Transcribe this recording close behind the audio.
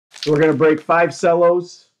So we're going to break 5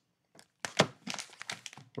 cellos.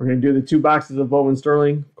 We're going to do the 2 boxes of Bowman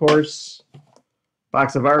Sterling, of course.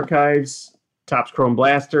 Box of Archives, Topps Chrome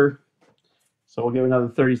Blaster. So we'll give another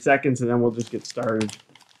 30 seconds and then we'll just get started.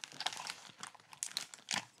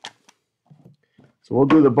 So we'll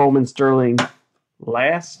do the Bowman Sterling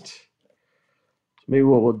last. So maybe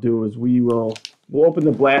what we'll do is we'll open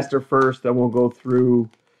the blaster first, then we'll go through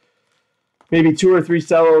maybe 2 or 3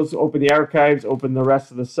 cellos, open the archives, open the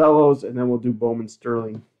rest of the cellos, and then we'll do Bowman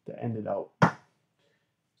Sterling to end it out.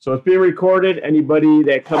 So it's being recorded. Anybody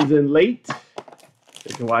that comes in late,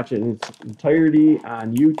 they can watch it in its entirety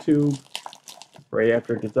on YouTube right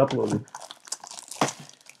after it gets uploaded.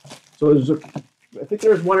 So I think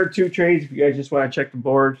there's 1 or 2 trades if you guys just want to check the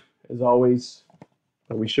board, as always,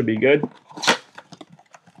 but we should be good.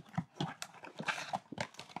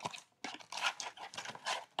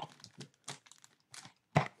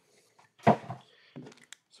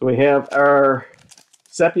 So we have our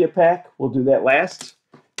sepia pack. We'll do that last.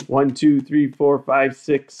 1, 2, 3, 4, 5,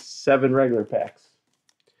 6, 7 regular packs.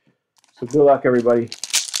 So good luck, everybody.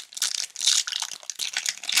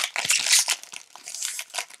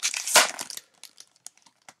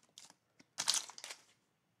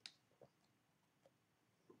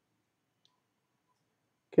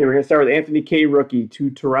 Okay, we're going to start with Anthony K. rookie to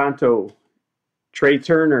Toronto. Trey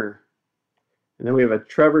Turner. And then we have a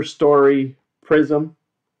Trevor Story Prism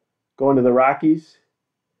going to the Rockies.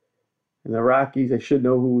 And the Rockies, I should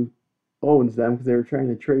know who owns them because they were trying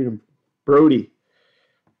to trade him. Brody.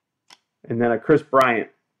 And then a Chris Bryant.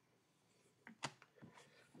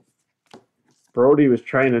 Brody was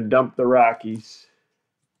trying to dump the Rockies.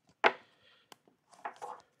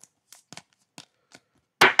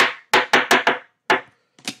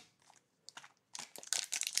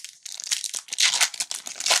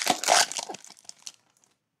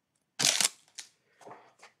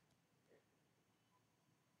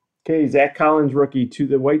 Okay, Zach Collins rookie to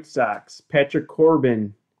the White Sox. Patrick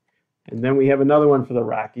Corbin. And then we have another one for the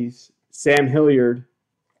Rockies. Sam Hilliard,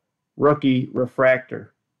 rookie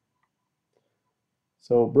refractor.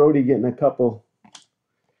 So Brody getting a couple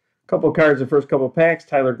cards the first couple packs.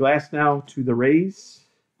 Tyler Glasnow to the Rays.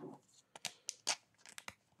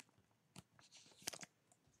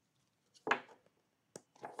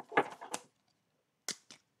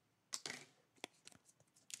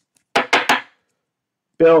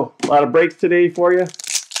 Bill, a lot of breaks today for you.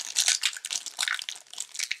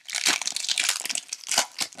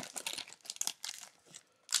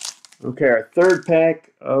 Okay, our third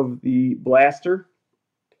pack of the blaster.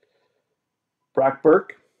 Brock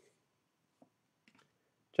Burke.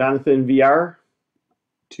 Jonathan VR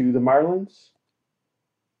to the Marlins.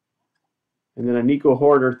 And then a Nico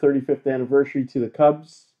Hoarder 35th anniversary to the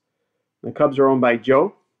Cubs. The Cubs are owned by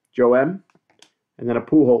Joe M. And then a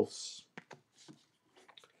Pujols.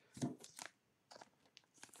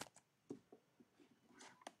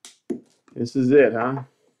 This is it, huh?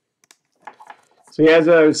 So as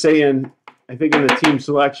I was saying, I think in the team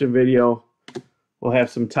selection video, we'll have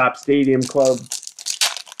some Top Stadium Club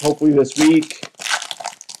hopefully this week.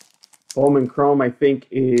 Bowman Chrome, I think,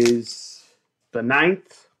 is the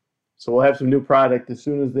 9th. So we'll have some new product as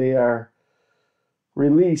soon as they are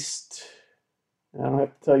released. I don't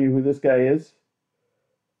have to tell you who this guy is.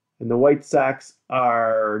 And the White Sox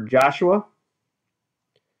are Joshua,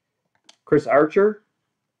 Chris Archer,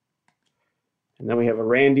 and then we have a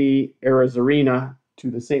Randy Arozarena to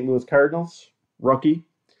the St. Louis Cardinals, rookie,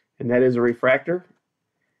 and that is a refractor.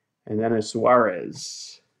 And then a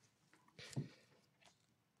Suarez.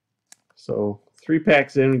 So 3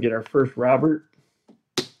 packs in, we get our first Robert.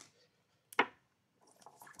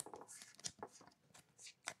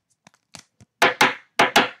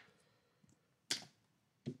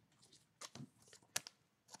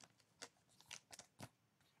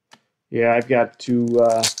 Yeah, I've got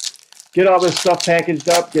to get all this stuff packaged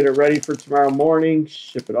up, get it ready for tomorrow morning,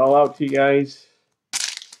 ship it all out to you guys.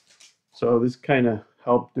 So this kind of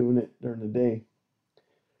helped doing it during the day.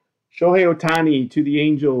 Shohei Ohtani to the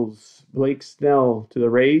Angels, Blake Snell to the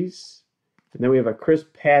Rays, and then we have a Chris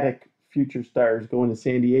Paddock Future Stars going to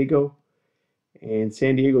San Diego, and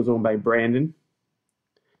San Diego's owned by Brandon,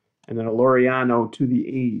 and then a Laureano to the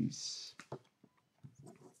A's.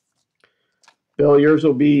 Bill, yours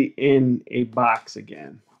will be in a box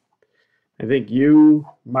again. I think you,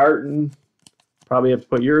 Martin, probably have to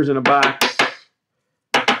put yours in a box.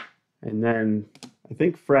 And then I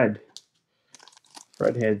think Fred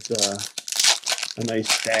has a nice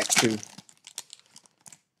stack too.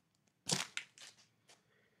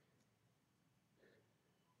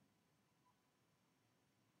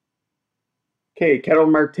 Okay, Ketel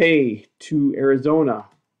Marte to Arizona.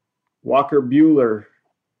 Walker Buehler.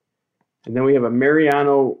 And then we have a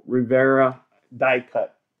Mariano Rivera die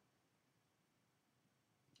cut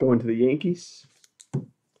going to the Yankees.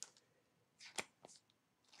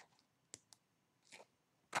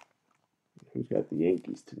 Who's got the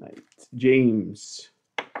Yankees tonight? James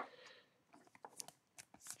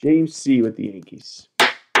C. with the Yankees.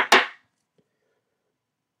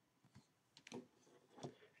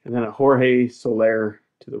 And then a Jorge Soler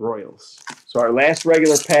to the Royals. So our last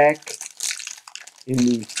regular pack in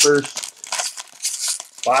the first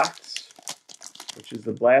box, which is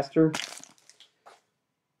the blaster.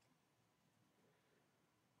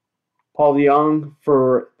 Paul DeJong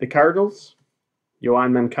for the Cardinals.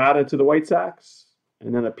 Yoan Moncada to the White Sox.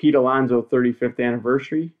 And then a Pete Alonso 35th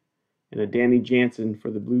anniversary. And a Danny Jansen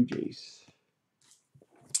for the Blue Jays.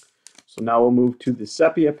 So now we'll move to the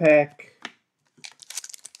Sepia pack.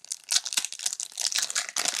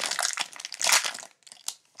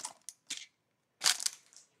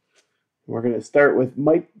 We're going to start with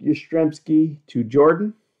Mike Yastrzemski to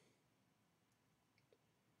Jordan.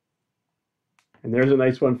 And there's a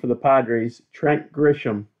nice one for the Padres. Trent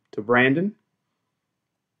Grisham to Brandon.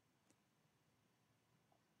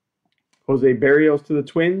 Jose Barrios to the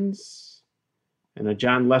Twins. And a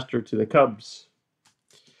John Lester to the Cubs.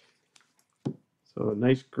 So a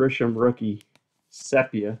nice Grisham rookie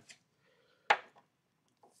sepia.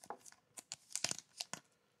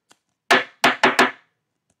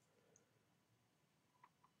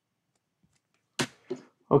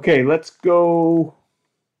 Okay, let's go.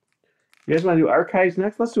 You guys want to do archives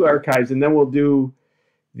next? Let's do archives, and then we'll do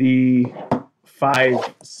the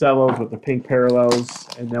 5 cellos with the pink parallels,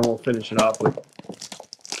 and then we'll finish it off with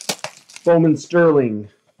Bowman Sterling.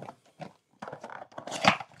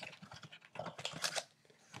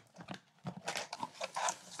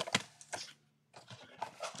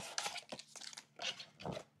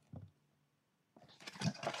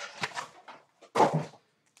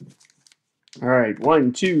 All right,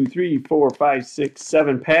 1, 2, 3, 4, 5, 6,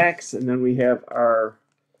 7 packs, and then we have our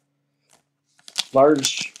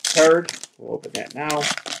large card. We'll open that now.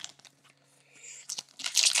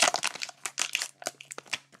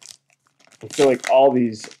 I feel like all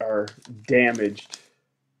these are damaged.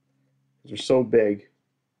 They're so big.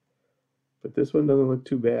 But this one doesn't look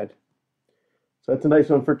too bad. So that's a nice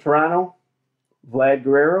one for Toronto. Vlad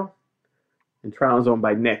Guerrero. And Toronto's owned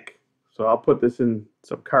by Nick. So I'll put this in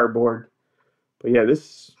some cardboard. But yeah,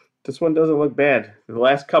 this one doesn't look bad. The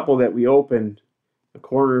last couple that we opened, the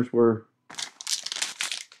corners were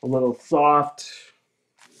a little soft.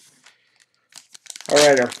 All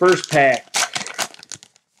right, our first pack.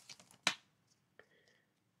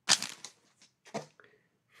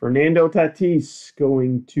 Fernando Tatis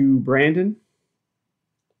going to Brandon.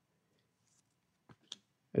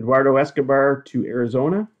 Eduardo Escobar to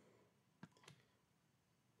Arizona.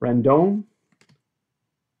 Rendon.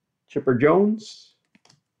 Chipper Jones.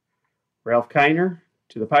 Ralph Kiner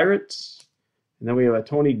to the Pirates. And then we have a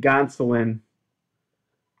Tony Gonsolin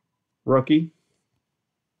rookie.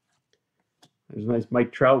 There's a nice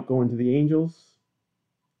Mike Trout going to the Angels.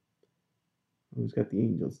 Who's got the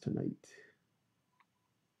Angels tonight?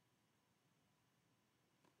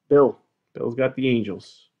 Bill. Bill's got the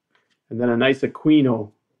Angels. And then a nice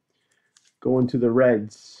Aquino going to the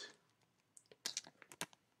Reds.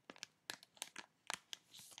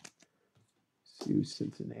 Let's see who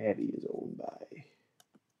Cincinnati is owned by.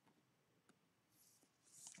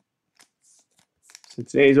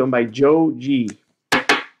 Cincinnati is owned by Joe G.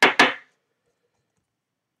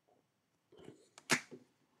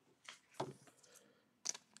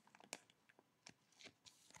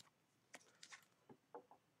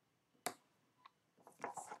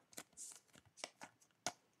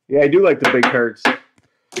 Yeah, I do like the big cards.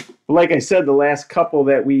 But like I said, the last couple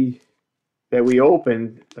that we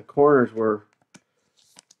opened, the corners were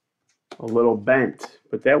a little bent,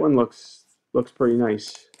 but that one looks pretty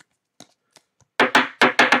nice.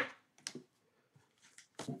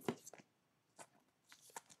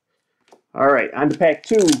 All right, on to pack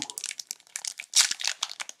 2.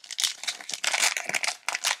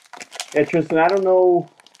 Yeah, Tristan, I don't know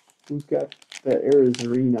who's got the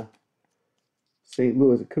Arizona. St.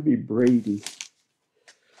 Louis. It could be Brady.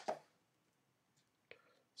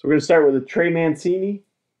 So we're going to start with a Trey Mancini.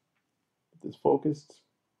 Get this focused.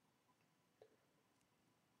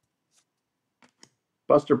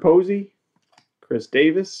 Buster Posey. Chris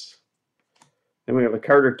Davis. Then we have a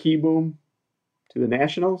Carter Keyboom to the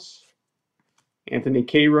Nationals. Anthony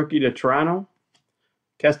K. rookie to Toronto.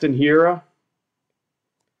 Keston Hiura.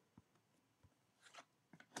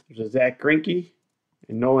 There's a Zach Greinke.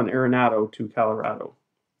 And Nolan Arenado to Colorado.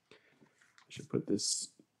 I should put this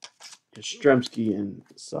Yastrzemski in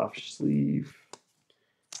soft sleeve.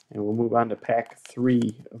 And we'll move on to pack 3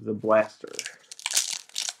 of the blaster.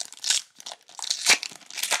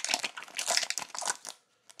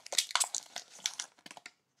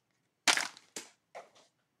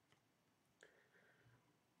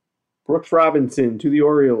 Brooks Robinson to the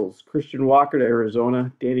Orioles, Christian Walker to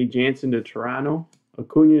Arizona, Danny Jansen to Toronto,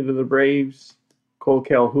 Acuna to the Braves, Cole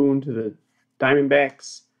Calhoun to the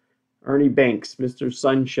Diamondbacks, Ernie Banks, Mr.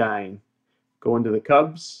 Sunshine, going to the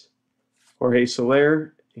Cubs, Jorge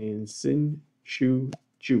Soler, and Sin Chu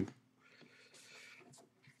Chu.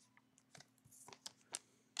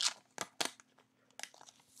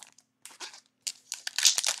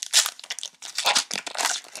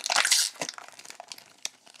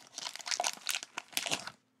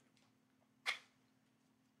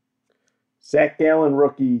 Zach Gallen,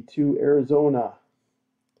 rookie to Arizona.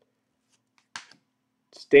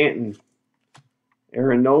 Stanton,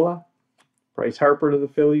 Aaron Nola, Bryce Harper to the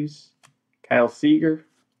Phillies, Kyle Seager,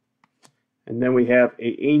 and then we have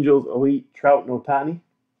a Angels Elite Trout and Ohtani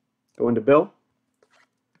going to Bill,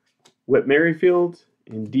 Whit Merrifield,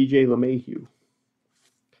 and DJ LeMahieu.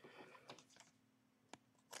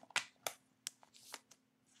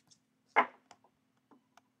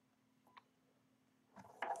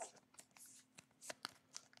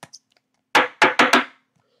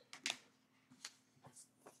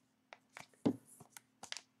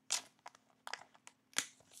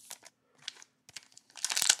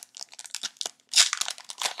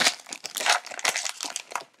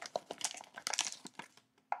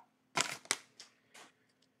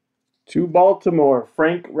 To Baltimore,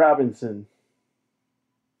 Frank Robinson.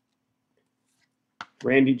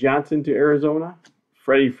 Randy Johnson to Arizona.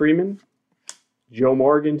 Freddie Freeman. Joe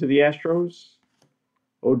Morgan to the Astros.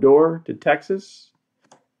 Odor to Texas.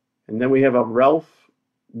 And then we have a Ralph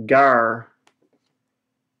Garr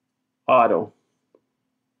auto.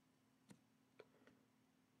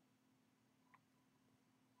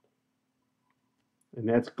 And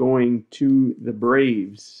that's going to the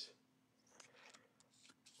Braves.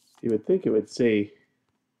 You would think it would say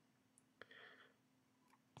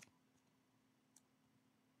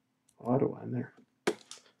auto on there.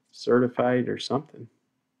 Certified or something.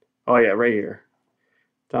 Oh yeah, right here.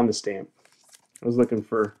 It's on the stamp. I was looking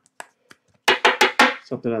for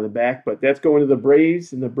something on the back, but that's going to the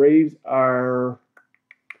Braves, and the Braves are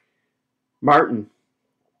Martin.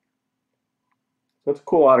 So that's a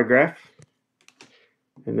cool autograph.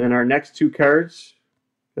 And then our next 2 cards,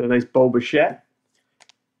 got a nice Bo Bichette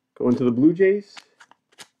going to the Blue Jays.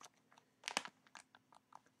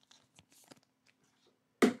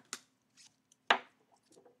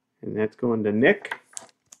 And that's going to Nick.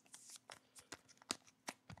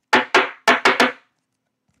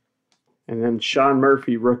 And then Sean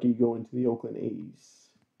Murphy, rookie, going to the Oakland A's.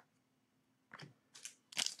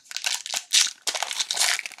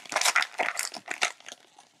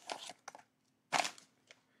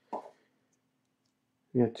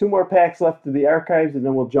 We have 2 more packs left of the archives, and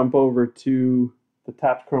then we'll jump over to the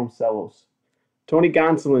Topps Chrome Cellos. Tony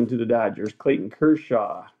Gonsolin to the Dodgers, Clayton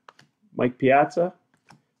Kershaw, Mike Piazza.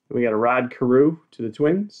 Then we got a Rod Carew to the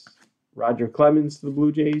Twins, Roger Clemens to the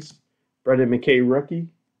Blue Jays, Brendan McKay, rookie,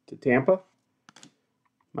 to Tampa,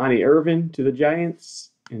 Monty Irvin to the Giants,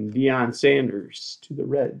 and Deion Sanders to the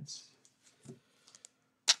Reds.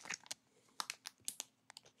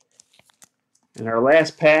 And our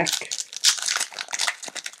last pack,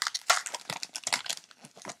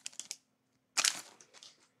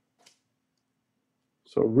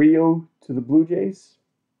 so Rio to the Blue Jays,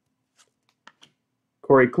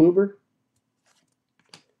 Corey Kluber,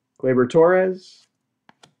 Gleyber Torres,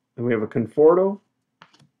 then we have a Conforto,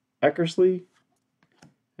 Eckersley,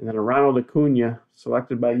 and then a Ronald Acuna,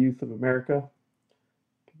 selected by Youth of America.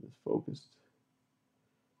 Get this focused.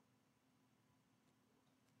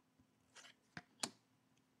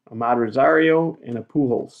 Ahmad Rosario, and a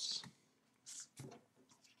Pujols.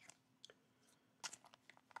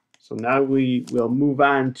 So now we will move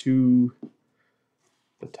on to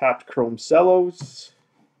the Topps Chrome Cellos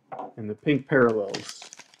and the pink parallels.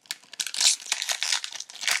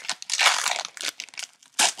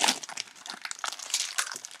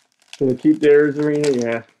 Gonna keep theirs, Arena?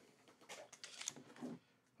 Yeah.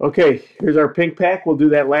 Okay, here's our pink pack. We'll do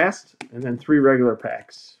that last, and then 3 regular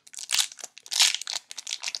packs.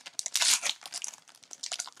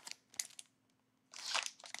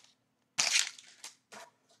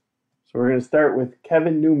 So we're going to start with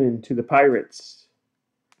Kevin Newman to the Pirates.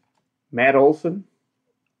 Matt Olson.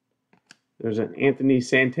 There's an Anthony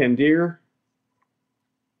Santander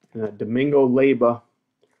and a Domingo Leyba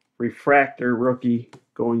refractor rookie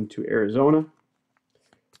going to Arizona.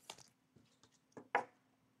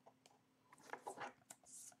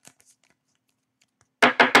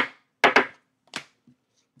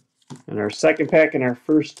 And our second pack and our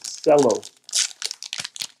first cello.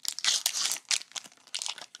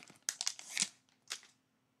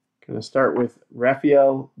 Going to start with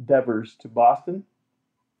Rafael Devers to Boston.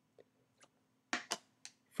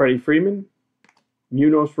 Freddie Freeman.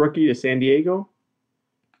 Munoz rookie to San Diego.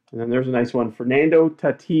 And then there's a nice one. Fernando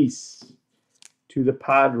Tatis to the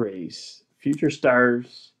Padres. Future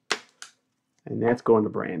stars. And that's going to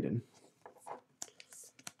Brandon.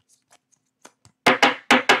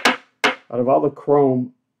 Out of all the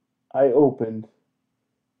chrome I opened,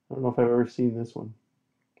 I don't know if I've ever seen this one.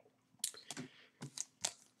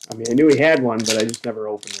 I mean, I knew he had one, but I just never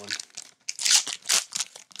opened one.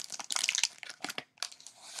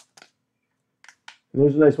 And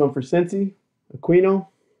there's a nice one for Cincy. Aquino.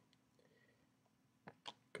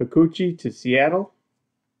 Kikuchi to Seattle.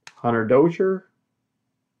 Hunter Dozier.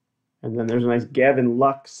 And then there's a nice Gavin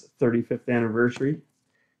Lux 35th anniversary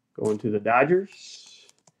going to the Dodgers.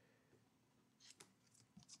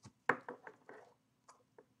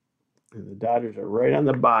 And the Dodgers are right on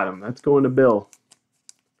the bottom. That's going to Bill.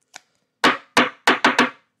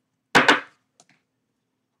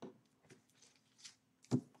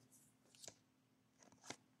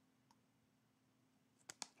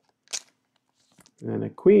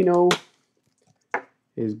 And Aquino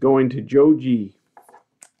is going to Joe G.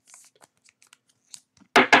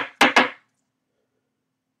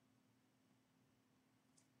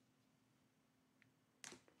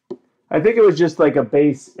 I think it was just like a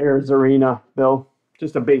base Arizarena, Bill.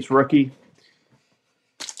 Just a base rookie.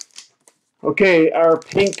 Okay, our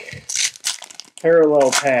pink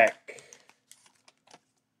parallel pack.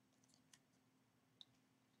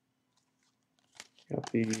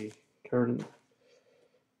 Got the card,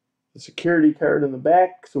 the security card in the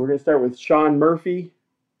back. So we're going to start with Sean Murphy,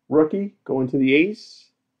 rookie, going to the Ace.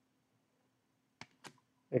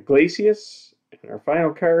 Iglesias. And our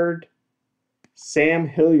final card, Sam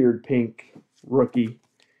Hilliard, pink, rookie,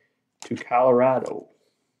 to Colorado.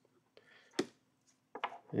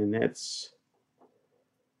 And that's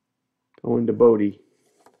going to Bodie.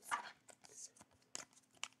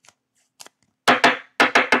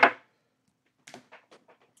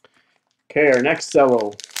 Okay, our next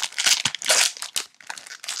cello.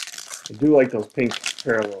 I do like those pink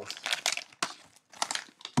parallels.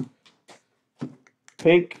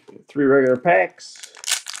 Pink, 3 regular packs.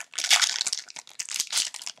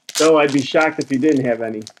 So I'd be shocked if you didn't have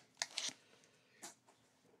any.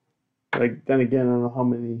 Like, then again, I don't know how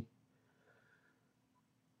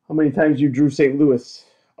many times you drew St. Louis.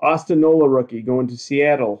 Austin Nola rookie going to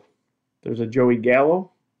Seattle. There's a Joey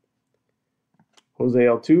Gallo, Jose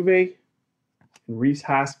Altuve, and Rhys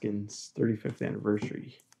Hoskins, 35th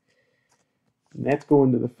anniversary. And that's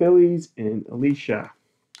going to the Phillies and Alicia.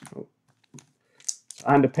 Oh.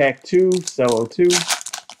 On to pack 2, cello 2.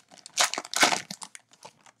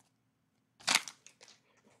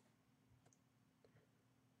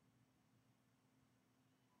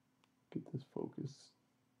 Get this focus.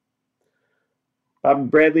 Bobby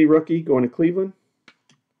Bradley rookie going to Cleveland.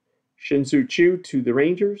 Shin-Soo Choo to the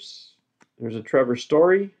Rangers. There's a Trevor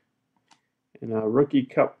Story. And a rookie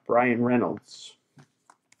cup Brian Reynolds.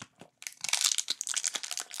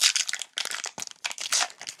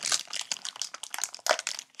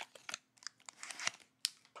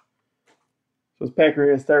 So this pack we're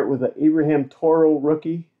going to start with an Abraham Toro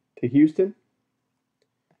rookie to Houston.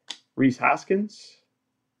 Rhys Hoskins.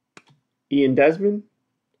 Ian Desmond.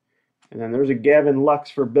 And then there's a Gavin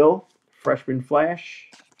Lux for Bill. Freshman Flash.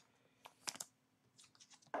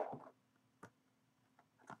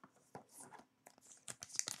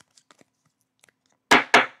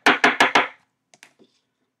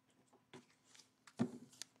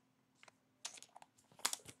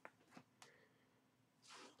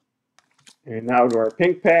 And now to our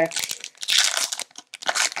pink pack.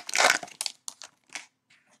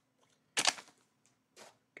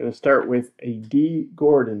 Going to start with a D.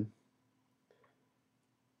 Gordon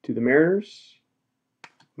to the Mariners.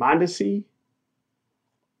 Mondesi.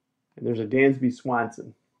 And there's a Dansby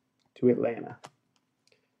Swanson to Atlanta.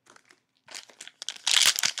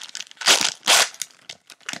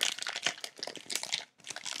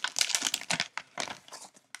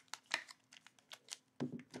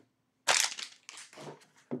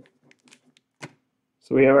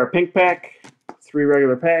 So we have our pink pack, 3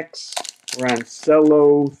 regular packs. We're on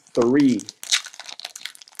cello 3.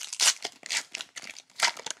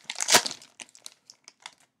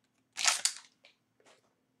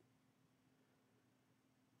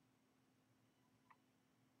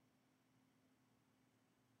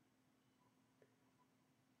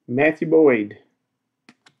 Matthew Boyd,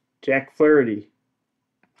 Jack Flaherty.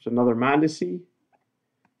 There's another Mondesi,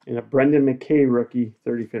 And a Brendan McKay rookie,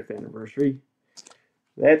 35th anniversary.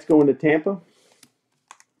 That's going to Tampa.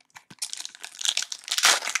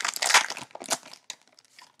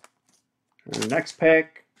 Our next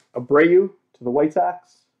pack, Abreu to the White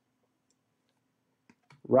Sox.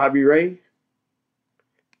 Robbie Ray.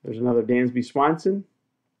 There's another Dansby Swanson.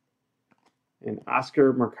 And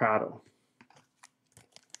Oscar Mercado.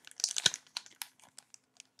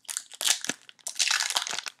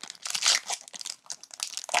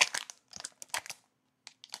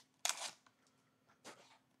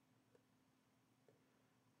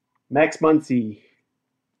 Max Muncy.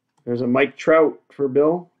 There's a Mike Trout for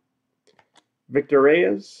Bill. Victor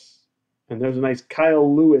Reyes. And there's a nice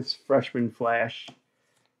Kyle Lewis freshman flash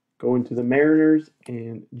going to the Mariners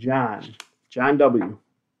and John W.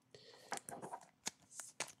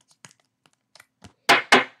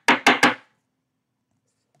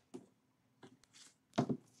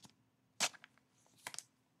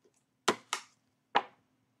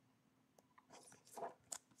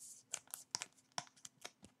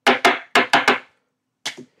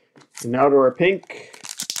 And now to our pink.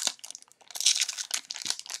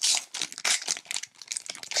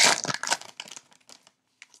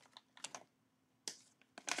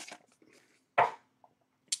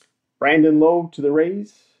 Brandon Lowe to the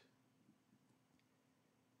Rays.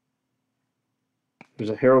 There's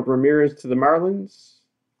a Harold Ramirez to the Marlins.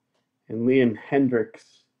 And Liam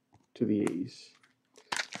Hendricks to the A's.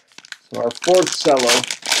 So our fourth cello.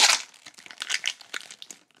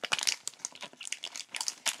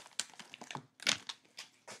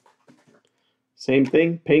 Same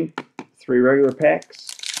thing, pink, 3 regular packs.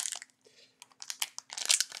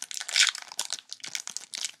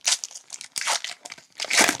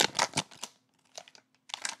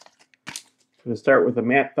 Going to start with a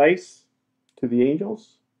Matt Thaiss to the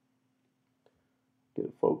Angels. Get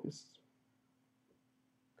it focused.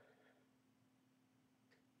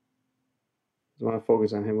 Just want to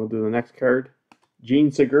focus on him. We'll do the next card.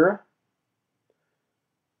 Gene Segura.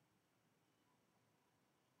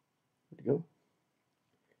 There you go.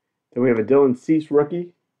 Then we have a Dylan Cease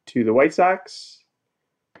rookie to the White Sox.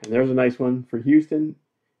 And there's a nice one for Houston.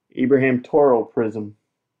 Abraham Toro Prism.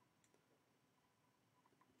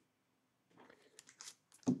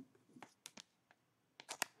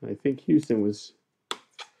 I think Houston was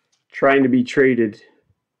trying to be traded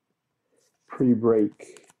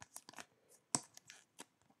pre-break.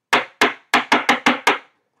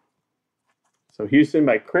 So Houston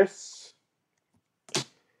by Chris.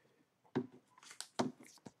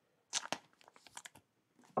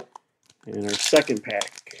 And our second pack.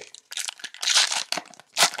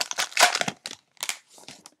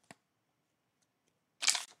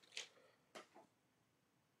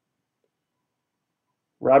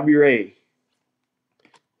 Robbie Ray.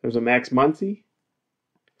 There's a Max Muncy.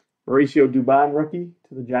 Mauricio Dubon rookie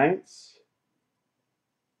to the Giants.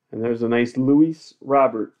 And there's a nice Luis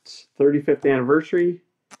Roberts, 35th anniversary.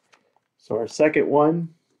 So our second one.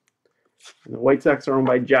 And the White Sox are owned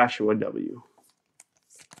by Joshua W.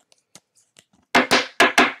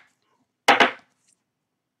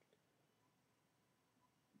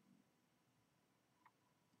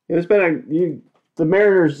 It's been the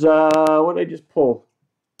Mariners, what did I just pull?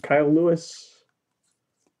 Kyle Lewis.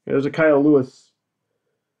 There's a Kyle Lewis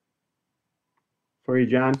for you,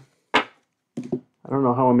 John. I don't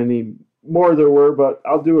know how many more there were, but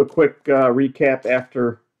I'll do a quick recap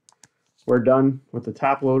after we're done with the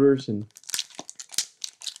top loaders and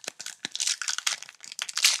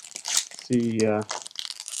see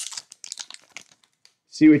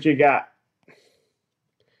what you got.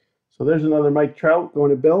 So there's another Mike Trout going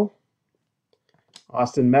to Bill.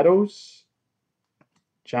 Austin Meadows.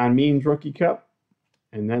 John Means Rookie Cup.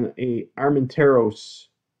 And then a Armenteros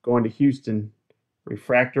going to Houston.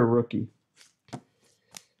 Refractor rookie.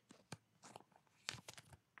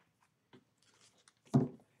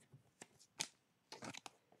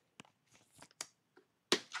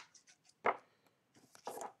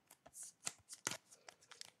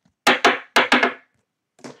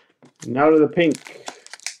 Now to the pink.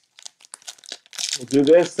 We'll do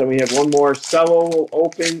this, then we have one more cello we'll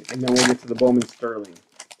open, and then we'll get to the Bowman Sterling.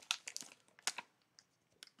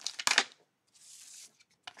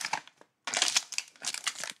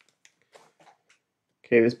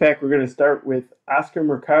 Okay, this pack we're going to start with Oscar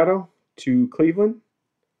Mercado to Cleveland.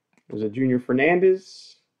 There's a Junior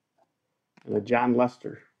Fernandez and a John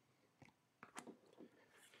Lester.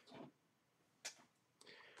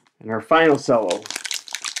 And our final cello.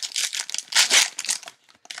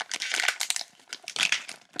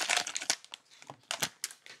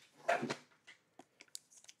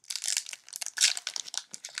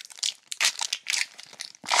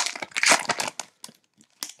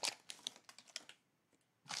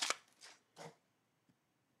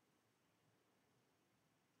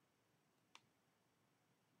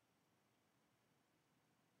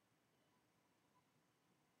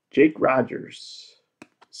 Jake Rogers,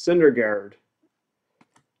 Syndergaard,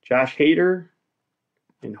 Josh Hader,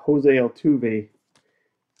 and Jose Altuve,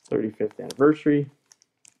 35th anniversary.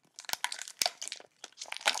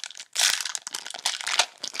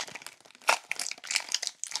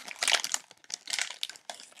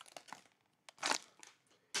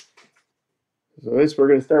 So this, we're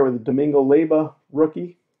going to start with a Domingo Leyba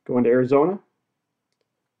rookie going to Arizona.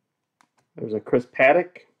 There's a Chris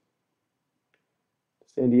Paddock,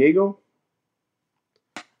 San Diego.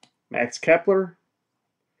 Max Kepler.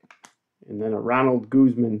 And then a Ronald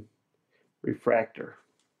Guzman refractor.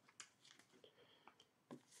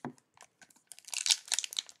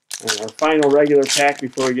 And our final regular pack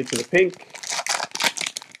before we get to the pink.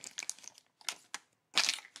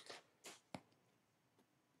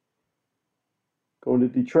 Going to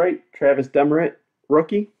Detroit, Travis Demeritte,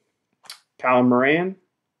 rookie. Colin Moran.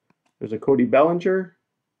 There's a Cody Bellinger.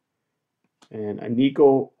 And a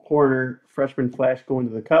Nico Horner freshman flash going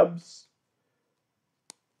to the Cubs.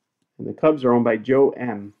 And the Cubs are owned by Joe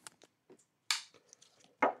M.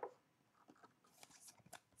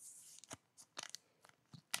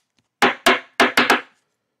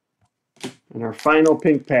 And our final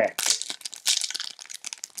pink pack.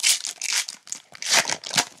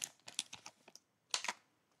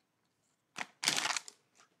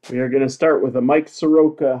 We are going to start with a Mike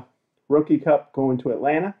Soroka Rookie Cup going to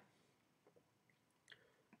Atlanta.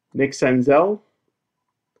 Nick Senzel.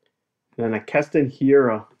 And then a Keston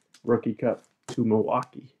Hiura Rookie Cup to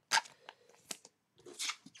Milwaukee.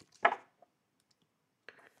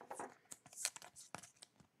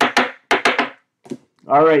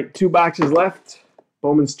 All right, 2 boxes left.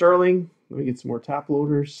 Bowman Sterling. Let me get some more top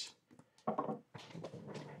loaders.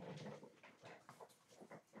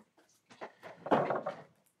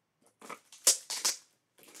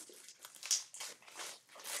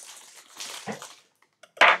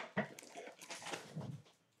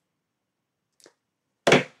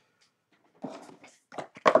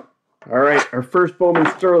 All right, our first Bowman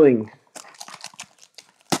Sterling.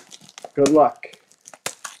 Good luck.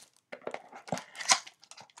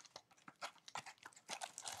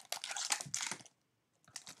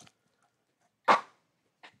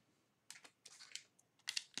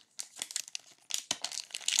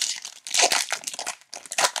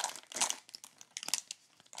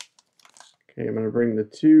 Okay, I'm going to bring the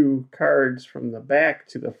 2 cards from the back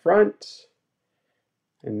to the front.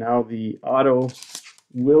 And now the auto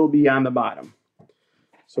will be on the bottom.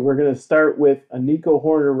 So we're going to start with a Nico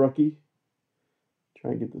Horner rookie.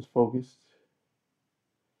 Try and get this focused.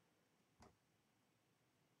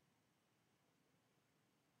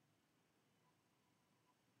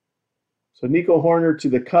 So Nico Horner to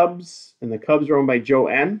the Cubs, and the Cubs are owned by Joe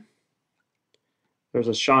N. There's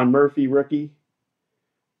a Sean Murphy rookie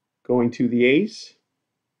going to the A's.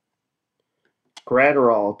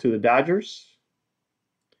 Gratterall to the Dodgers.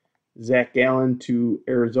 Zach Gallen to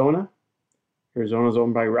Arizona. Arizona's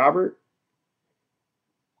owned by Robert.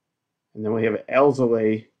 And then we have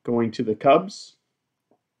Alzolay going to the Cubs.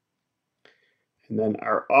 And then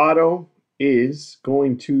our auto is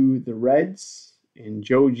going to the Reds and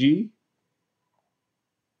Joe G.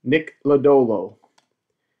 Nick Lodolo.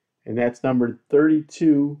 And that's numbered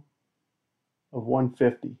 32 of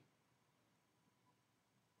 150.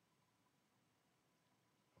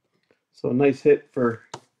 So a nice hit for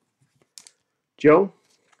Joe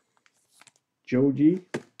G.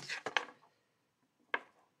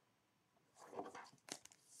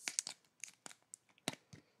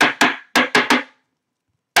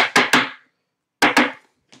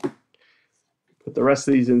 Put the rest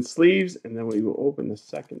of these in sleeves, and then we will open the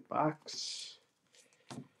second box.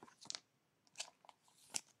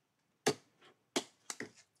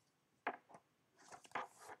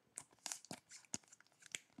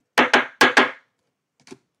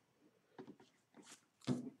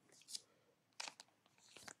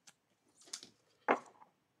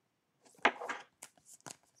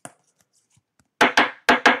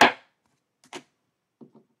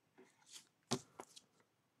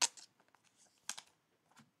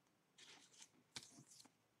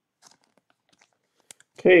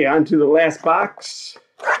 Okay, on to the last box.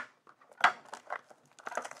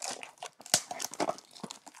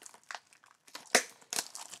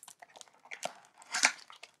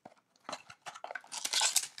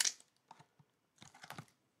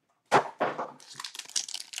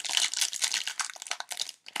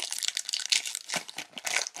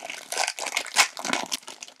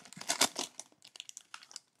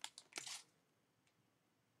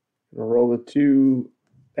 We'll roll the 2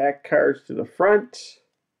 back cards to the front.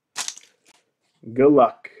 Good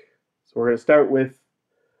luck. So we're going to start with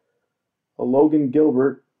a Logan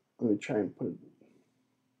Gilbert Let me try and put it.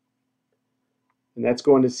 And that's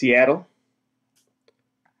going to Seattle.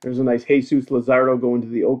 There's a nice Jesus Luzardo going to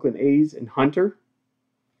the Oakland A's and Hunter.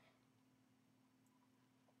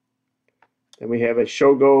 Then we have a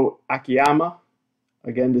Shogo Akiyama,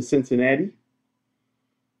 again to Cincinnati.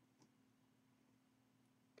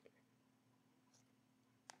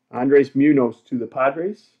 Andres Munoz to the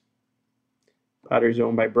Padres. Padres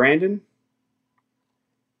owned by Brandon.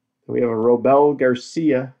 Then we have a Robel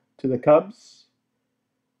Garcia to the Cubs.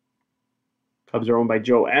 Cubs are owned by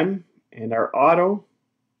Joe M. And our auto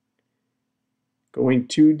going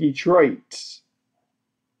to Detroit.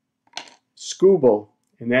 Scooble,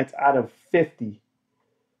 and that's out of 50.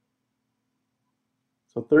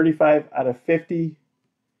 So 35 out of 50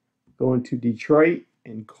 going to Detroit.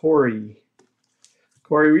 And Corey.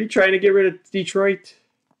 Corey, were you trying to get rid of Detroit?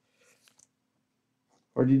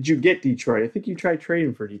 Or did you get Detroit? I think you tried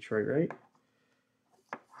trading for Detroit, right?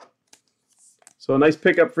 So a nice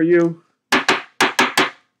pickup for you.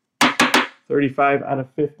 35 out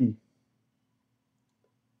of 50.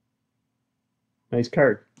 Nice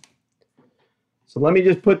card. So let me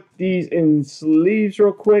just put these in sleeves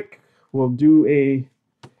real quick. We'll do a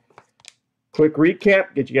quick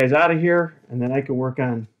recap, get you guys out of here, and then I can work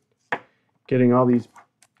on getting all these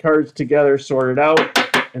cards together, sorted out,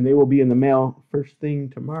 and they will be in the mail first thing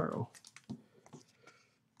tomorrow.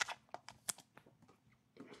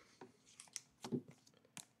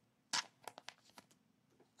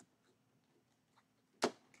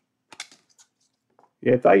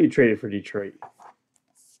 Yeah, I thought you traded for Detroit.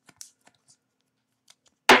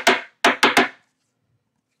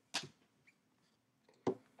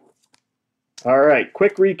 All right,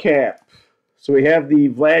 quick recap. So we have the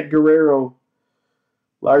Vlad Guerrero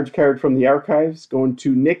large card from the archives going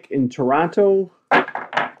to Nick in Toronto.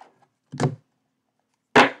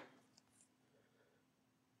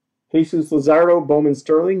 Jesus Luzardo, Bowman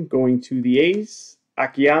Sterling going to the A's.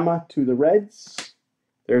 Akiyama to the Reds.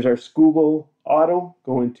 There's our Scooble auto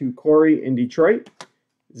going to Corey in Detroit.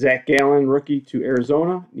 Zach Gallen, rookie to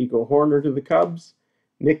Arizona. Nico Horner to the Cubs.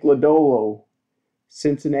 Nick Lodolo,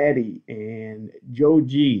 Cincinnati. And Joe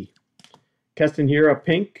G. Keston Hira,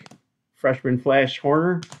 pink. Freshman Flash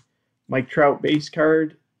Horner. Mike Trout base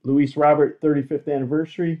card. Luis Robert 35th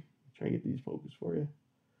anniversary. Try to get these focused for you.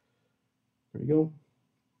 There we go.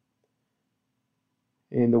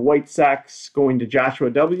 And the White Sox going to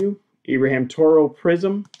Joshua W. Abraham Toro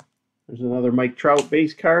Prism. There's another Mike Trout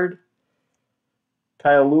base card.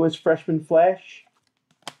 Kyle Lewis Freshman Flash.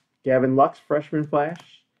 Gavin Lux Freshman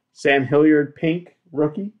Flash. Sam Hilliard pink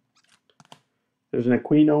rookie. There's an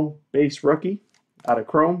Aquino base rookie out of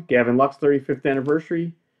Chrome. Gavin Lux 35th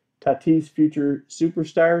anniversary. Tatis Future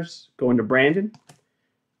Superstars going to Brandon.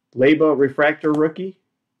 Leba Refractor rookie.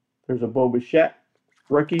 There's a Bo Bichette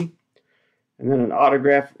rookie. And then an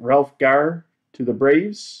autograph Ralph Garr to the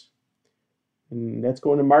Braves. And that's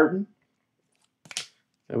going to Martin.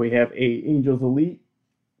 Then we have a Angels Elite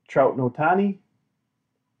Trout Notani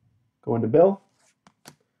going to Bill.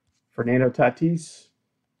 Fernando Tatis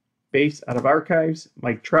base out of archives.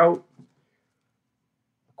 Mike Trout.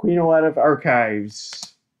 Aquino out of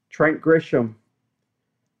archives. Trent Grisham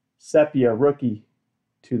Sepia rookie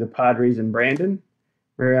to the Padres and Brandon.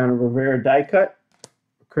 Mariano Rivera die cut.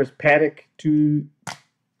 Chris Paddock to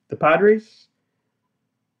the Padres.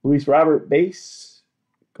 Luis Robert base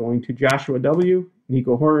going to Joshua W.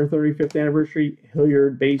 Nico Horner 35th anniversary.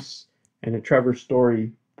 Hilliard base and a Trevor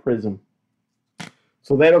Story prism.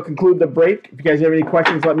 So that'll conclude the break. If you guys have any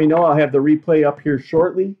questions, let me know. I'll have the replay up here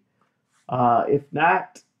shortly. If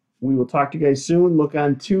not, we will talk to you guys soon. Look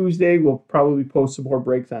on Tuesday. We'll probably post some more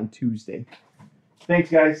breaks on Tuesday. Thanks,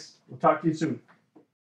 guys. We'll talk to you soon.